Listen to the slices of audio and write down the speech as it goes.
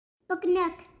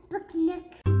Picnic,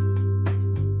 picnic.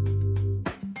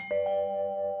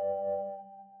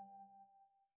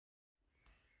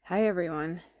 Hi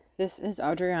everyone, this is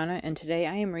Adriana and today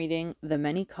I am reading The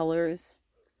Many Colors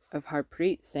of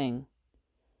Harpreet Singh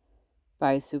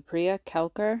by Supriya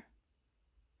Kelkar,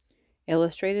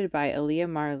 illustrated by Aaliyah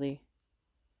Marley.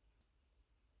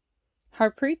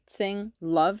 Harpreet Singh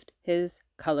loved his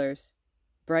colors,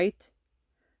 bright,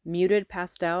 muted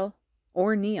pastel,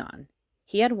 or neon.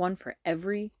 He had one for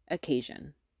every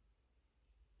occasion.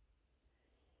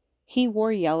 He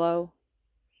wore yellow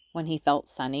when he felt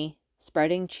sunny,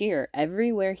 spreading cheer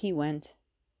everywhere he went.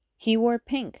 He wore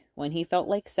pink when he felt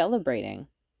like celebrating,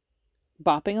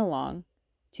 bopping along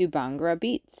to bhangra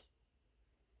beats.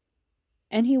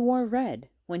 And he wore red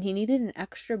when he needed an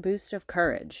extra boost of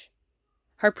courage.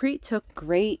 Harpreet took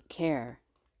great care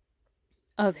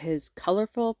of his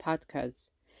colorful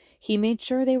patkas. He made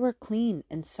sure they were clean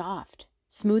and soft,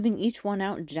 smoothing each one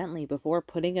out gently before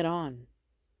putting it on.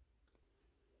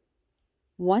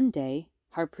 One day,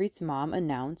 Harpreet's mom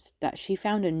announced that she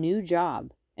found a new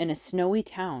job in a snowy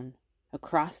town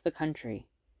across the country.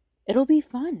 "It'll be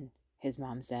fun," his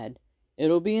mom said.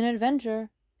 "It'll be an adventure,"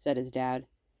 said his dad.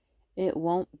 "It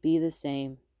won't be the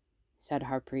same," said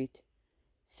Harpreet.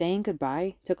 Saying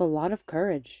goodbye took a lot of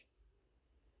courage.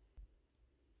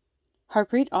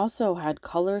 Harpreet also had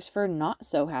colors for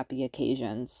not-so-happy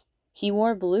occasions. He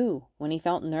wore blue when he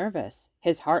felt nervous,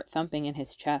 his heart thumping in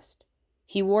his chest.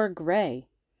 He wore gray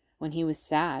when he was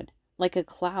sad, like a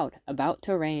cloud about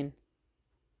to rain.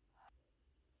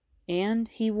 And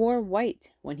he wore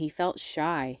white when he felt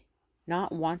shy,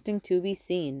 not wanting to be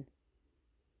seen.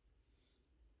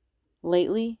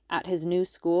 Lately, at his new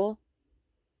school,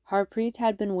 Harpreet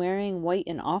had been wearing white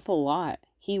an awful lot.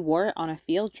 He wore it on a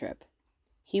field trip.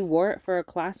 He wore it for a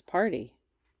class party.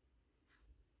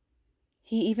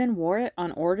 He even wore it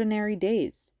on ordinary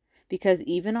days, because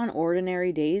even on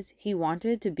ordinary days, he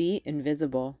wanted to be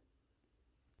invisible.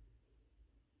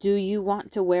 "Do you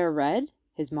want to wear red?"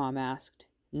 his mom asked.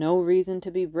 "No reason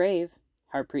to be brave,"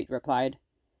 Harpreet replied.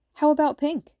 "How about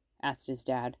pink?" asked his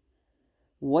dad.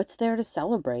 "What's there to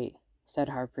celebrate?" said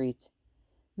Harpreet.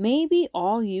 "Maybe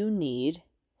all you need,"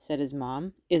 said his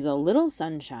mom, "is a little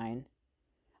sunshine."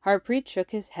 Harpreet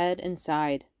shook his head and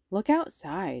sighed. Look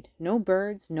outside. No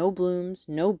birds, no blooms,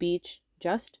 no beach,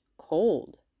 just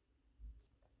cold.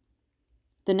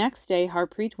 The next day,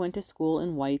 Harpreet went to school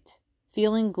in white,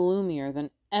 feeling gloomier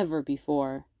than ever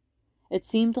before. It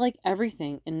seemed like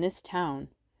everything in this town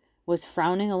was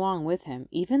frowning along with him,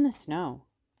 even the snow.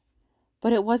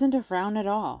 But it wasn't a frown at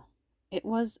all. It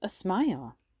was a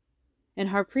smile. And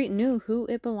Harpreet knew who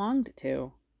it belonged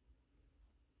to.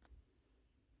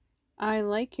 "I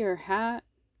like your hat,"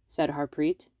 said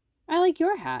Harpreet. "I like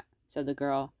your hat," said the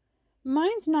girl.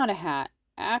 "Mine's not a hat.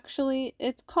 Actually,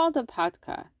 it's called a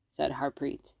patka," said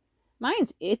Harpreet.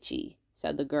 "Mine's itchy,"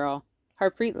 said the girl.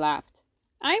 Harpreet laughed.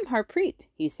 "I'm Harpreet,"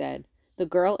 he said. The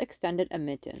girl extended a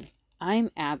mitten.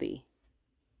 "I'm Abby."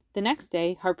 The next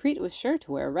day, Harpreet was sure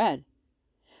to wear red.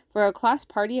 For a class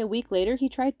party a week later, he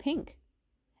tried pink.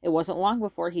 It wasn't long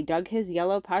before he dug his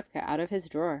yellow patka out of his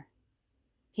drawer.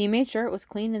 He made sure it was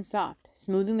clean and soft,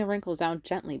 smoothing the wrinkles out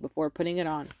gently before putting it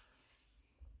on.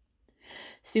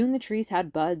 Soon the trees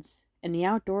had buds, and the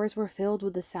outdoors were filled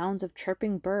with the sounds of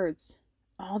chirping birds.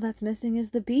 "All that's missing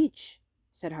is the beach,"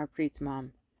 said Harpreet's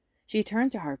mom. She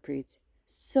turned to Harpreet.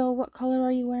 "So what color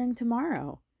are you wearing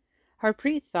tomorrow?"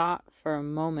 Harpreet thought for a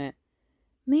moment.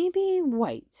 "Maybe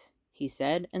white," he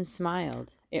said, and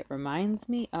smiled. "It reminds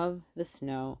me of the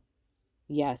snow."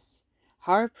 Yes,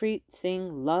 Harpreet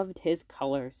Singh loved his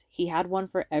colors. He had one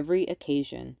for every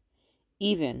occasion,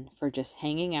 even for just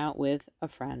hanging out with a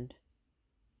friend.